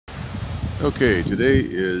Okay, today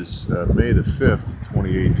is May the 5th,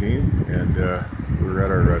 2018, and we're at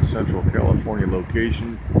our Central California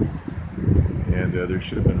location, and there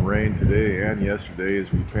should have been rain today and yesterday.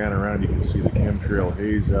 As we pan around, you can see the chemtrail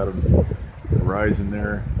haze out of the horizon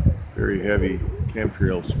there. Very heavy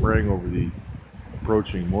chemtrail spraying over the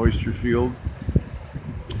approaching moisture field,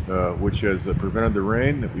 which has prevented the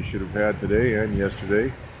rain that we should have had today and yesterday.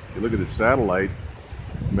 If you look at the satellite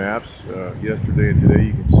maps yesterday and today,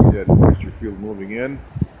 you can see that moisture field moving in.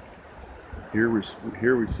 Here we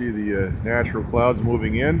see the natural clouds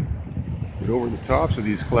moving in, but over the tops of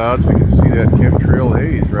these clouds we can see that chemtrail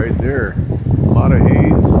haze right there. A lot of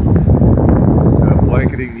haze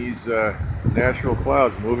blanketing these natural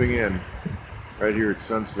clouds moving in right here at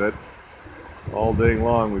sunset. All day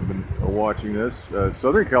long we've been watching this.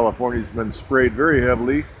 Southern California has been sprayed very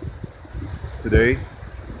heavily today,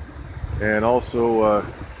 and also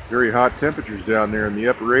very hot temperatures down there in the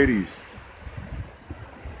upper 80s.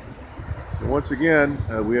 So once again,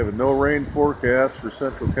 we have a no rain forecast for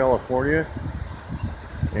Central California,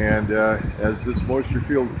 and as this moisture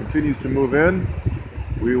field continues to move in,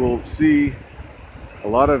 we will see a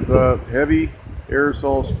lot of heavy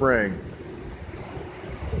aerosol spraying.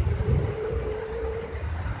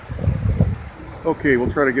 Okay,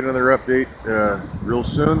 we'll try to get another update real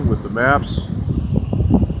soon with the maps.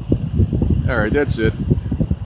 Alright, that's it.